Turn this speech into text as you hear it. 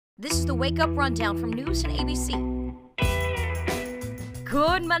This is the Wake Up Rundown from News10 ABC.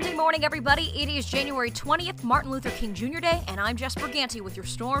 Good Monday morning, everybody. It is January 20th, Martin Luther King Jr. Day, and I'm Jess Berganti with your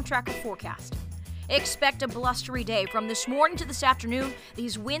Storm Tracker forecast. Expect a blustery day from this morning to this afternoon.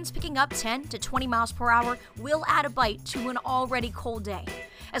 These winds picking up 10 to 20 miles per hour will add a bite to an already cold day.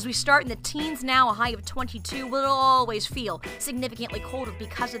 As we start in the teens now, a high of 22 will always feel significantly colder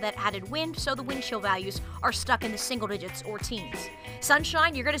because of that added wind, so the wind chill values are stuck in the single digits or teens.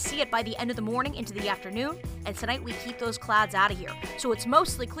 Sunshine, you're going to see it by the end of the morning into the afternoon, and tonight we keep those clouds out of here. So it's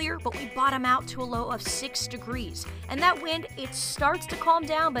mostly clear, but we bottom out to a low of 6 degrees. And that wind, it starts to calm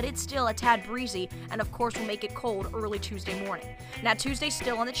down, but it's still a tad breezy, and of course will make it cold early Tuesday morning. Now Tuesday's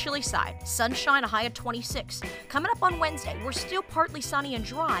still on the chilly side. Sunshine, a high of 26. Coming up on Wednesday, we're still partly sunny and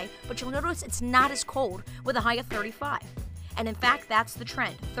dry, but you'll notice it's not as cold with a high of 35. And in fact, that's the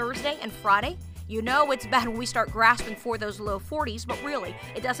trend. Thursday and Friday, you know it's bad when we start grasping for those low 40s, but really,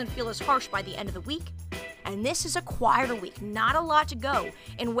 it doesn't feel as harsh by the end of the week. And this is a quieter week, not a lot to go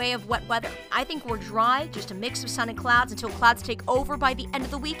in way of wet weather. I think we're dry, just a mix of sun and clouds until clouds take over by the end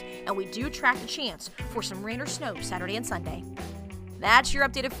of the week, and we do track the chance for some rain or snow Saturday and Sunday. That's your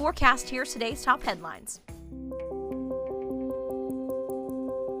updated forecast. Here's today's top headlines.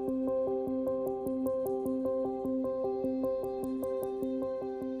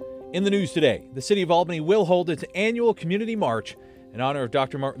 In the news today, the city of Albany will hold its annual community march in honor of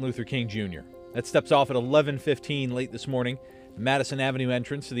Dr. Martin Luther King Jr. That steps off at 11:15 late this morning, the Madison Avenue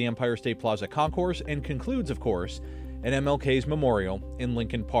entrance to the Empire State Plaza concourse, and concludes, of course, at MLK's memorial in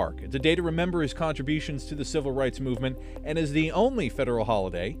Lincoln Park. It's a day to remember his contributions to the civil rights movement and is the only federal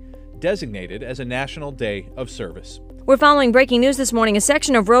holiday designated as a national day of service. We're following breaking news this morning. A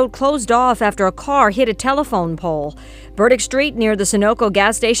section of road closed off after a car hit a telephone pole. Burdick Street near the Sunoco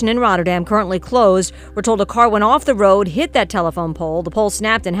gas station in Rotterdam currently closed. We're told a car went off the road, hit that telephone pole. The pole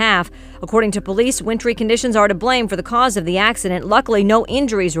snapped in half. According to police, wintry conditions are to blame for the cause of the accident. Luckily, no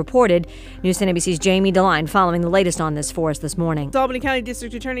injuries reported. News10 ABC's Jamie DeLine following the latest on this for us this morning. Albany County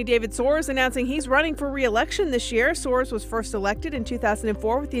District Attorney David Soares announcing he's running for re-election this year. Soares was first elected in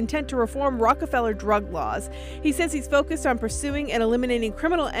 2004 with the intent to reform Rockefeller drug laws. He says he's focused on pursuing and eliminating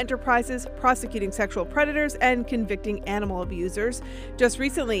criminal enterprises, prosecuting sexual predators, and convicting animal abusers. Just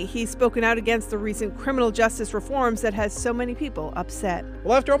recently, he's spoken out against the recent criminal justice reforms that has so many people upset.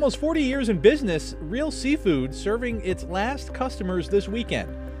 Well, after almost 40 years in business, Real Seafood serving its last customers this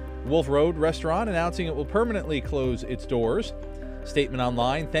weekend. Wolf Road Restaurant announcing it will permanently close its doors. Statement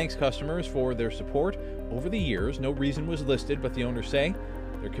online thanks customers for their support over the years. No reason was listed, but the owners say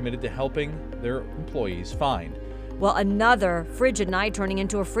they're committed to helping their employees find. Well, another frigid night turning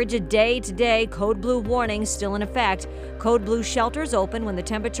into a frigid day today. Code blue warning still in effect. Code blue shelters open when the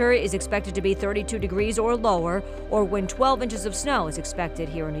temperature is expected to be 32 degrees or lower, or when 12 inches of snow is expected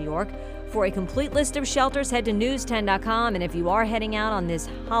here in New York. For a complete list of shelters, head to news10.com. And if you are heading out on this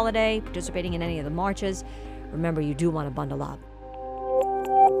holiday, participating in any of the marches, remember you do want to bundle up.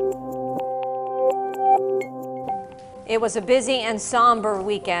 It was a busy and somber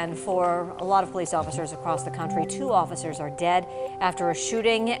weekend for a lot of police officers across the country. 2 officers are dead after a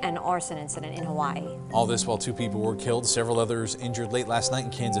shooting and arson incident in Hawaii. All this while 2 people were killed, several others injured late last night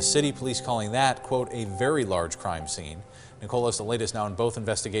in Kansas City. Police calling that, quote, a very large crime scene. Nicole has the latest now in both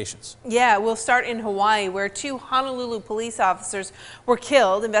investigations. Yeah, we'll start in Hawaii, where 2 Honolulu police officers were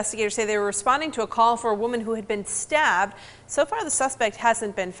killed. Investigators say they were responding to a call for a woman who had been stabbed. So far, the suspect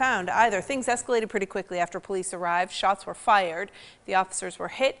hasn't been found either. Things escalated pretty quickly after police arrived. Shots were fired. The officers were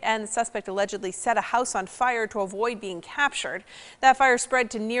hit, and the suspect allegedly set a house on fire to avoid being captured. That fire spread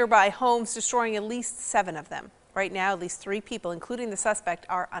to nearby homes, destroying at least 7 of them. Right now, at least 3 people, including the suspect,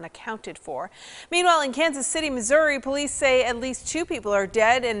 are unaccounted for. Meanwhile, in Kansas City, Missouri, police say at least 2 people are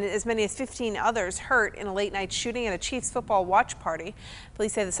dead and as many as 15 others hurt in a late-night shooting at a Chiefs football watch party.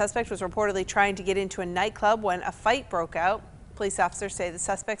 Police say the suspect was reportedly trying to get into a nightclub when a fight broke out. Police officers say the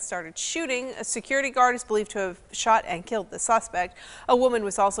suspect started shooting. A security guard is believed to have shot and killed the suspect. A woman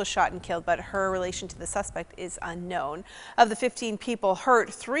was also shot and killed, but her relation to the suspect is unknown. Of the 15 people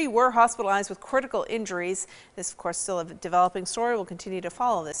hurt, 3 were hospitalized with critical injuries. This, of course, still a developing story. We'll continue to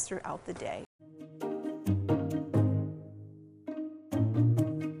follow this throughout the day.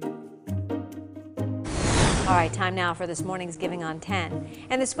 All right, time now for this morning's Giving on 10.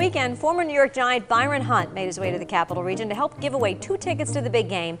 And this weekend, former New York Giant Byron Hunt made his way to the Capital Region to help give away 2 tickets to the big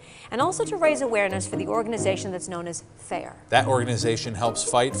game and also to raise awareness for the organization that's known as FAIR. That organization helps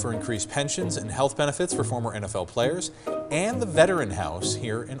fight for increased pensions and health benefits for former NFL players and the Veteran House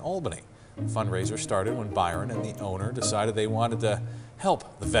here in Albany. The fundraiser started when Byron and the owner decided they wanted to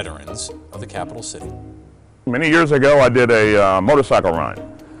help the veterans of the capital city. Many years ago, I did a motorcycle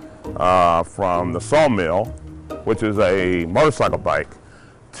run. from the Sawmill, which is a motorcycle bike,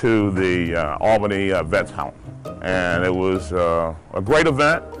 to the Albany Vets Home. And it was a great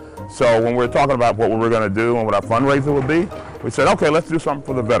event. So when we were talking about what we were going to do and what our fundraiser would be, we said, okay, let's do something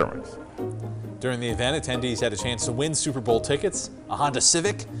for the veterans. During the event, attendees had a chance to win Super Bowl tickets, a Honda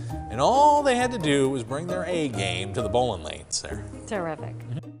Civic, and all they had to do was bring their A game to the bowling lanes there. Terrific.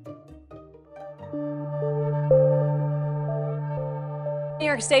 New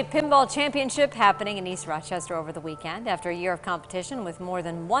York State Pinball Championship happening in East Rochester over the weekend. After a year of competition with more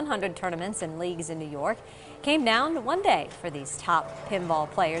than 100 tournaments and leagues in New York, came down to one day for these top pinball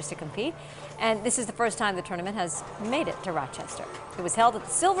players to compete. And this is the first time the tournament has made it to Rochester. It was held at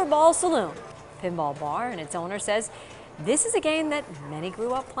the Silver Ball Saloon Pinball Bar, and its owner says this is a game that many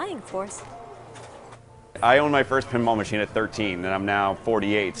grew up playing, of course. I owned my first pinball machine at 13, and I'm now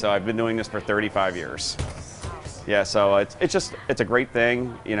 48, so I've been doing this for 35 years. Yeah, so it's a great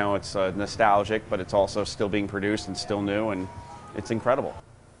thing. You know, it's nostalgic, but it's also still being produced and still new, and it's incredible.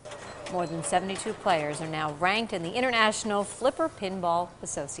 More than 72 players are now ranked in the International Flipper Pinball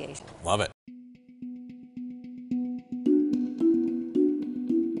Association. Love it.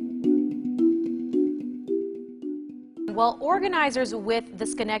 Well, organizers with the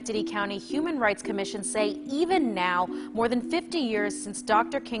Schenectady County Human Rights Commission say even now, more than 50 years since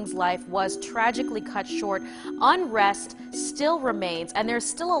Dr. King's life was tragically cut short, unrest still remains, and there's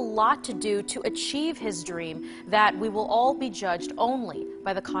still a lot to do to achieve his dream, that we will all be judged only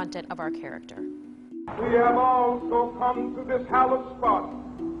by the content of our character. We have also come to this hallowed spot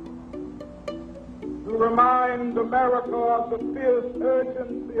to remind America of the fierce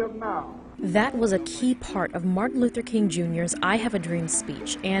urgency of now. That was a key part of Martin Luther King Jr.'s I Have a Dream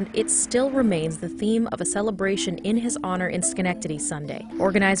speech, and it still remains the theme of a celebration in his honor in Schenectady Sunday.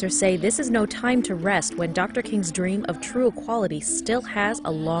 Organizers say this is no time to rest when Dr. King's dream of true equality still has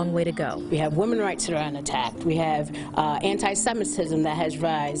a long way to go. We have women's rights that are under attack. We have anti-Semitism that has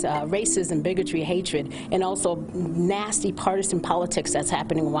rise, racism, bigotry, hatred, and also nasty partisan politics that's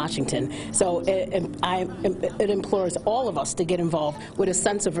happening in Washington. So it implores all of us to get involved with a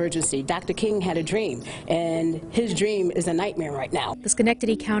sense of urgency. Dr. King had a dream, and his dream is a nightmare right now. The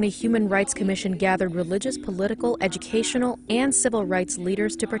Schenectady County Human Rights Commission gathered religious, political, educational, and civil rights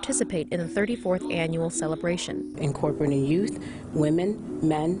leaders to participate in the 34th annual celebration. Incorporating youth, women,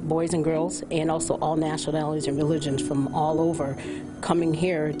 men, boys and girls, and also all nationalities and religions from all over coming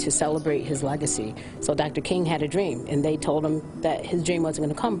here to celebrate his legacy. So Dr. King had a dream, and they told him that his dream wasn't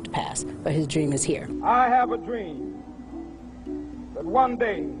going to come to pass, but his dream is here. I have a dream that one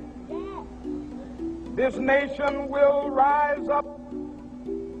day this nation will rise up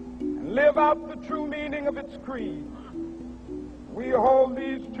and live out the true meaning of its creed. We hold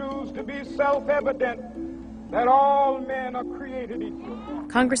these truths to be self-evident, that all men are created equal.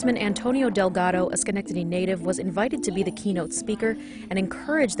 Congressman Antonio Delgado, a Schenectady native, was invited to be the keynote speaker and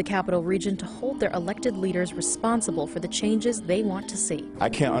encouraged the Capital Region to hold their elected leaders responsible for the changes they want to see. I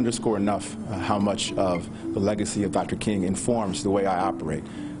can't underscore enough how much of the legacy of Dr. King informs the way I operate.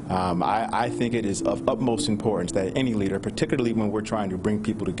 I think it is of utmost importance that any leader, particularly when we're trying to bring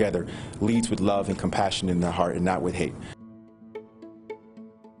people together, leads with love and compassion in their heart and not with hate.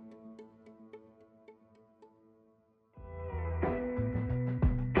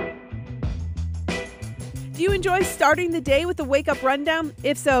 Do you enjoy starting the day with a Wake-Up Rundown?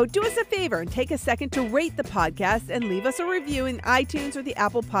 If so, do us a favor and take a second to rate the podcast and leave us a review in iTunes or the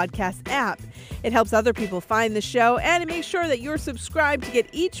Apple Podcast app. It helps other people find the show, and it makes sure that you're subscribed to get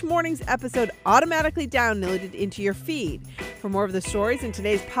each morning's episode automatically downloaded into your feed. For more of the stories in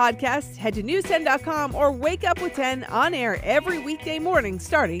today's podcast, head to news10.com or Wake Up with 10 on air every weekday morning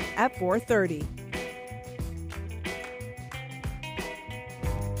starting at 4:30.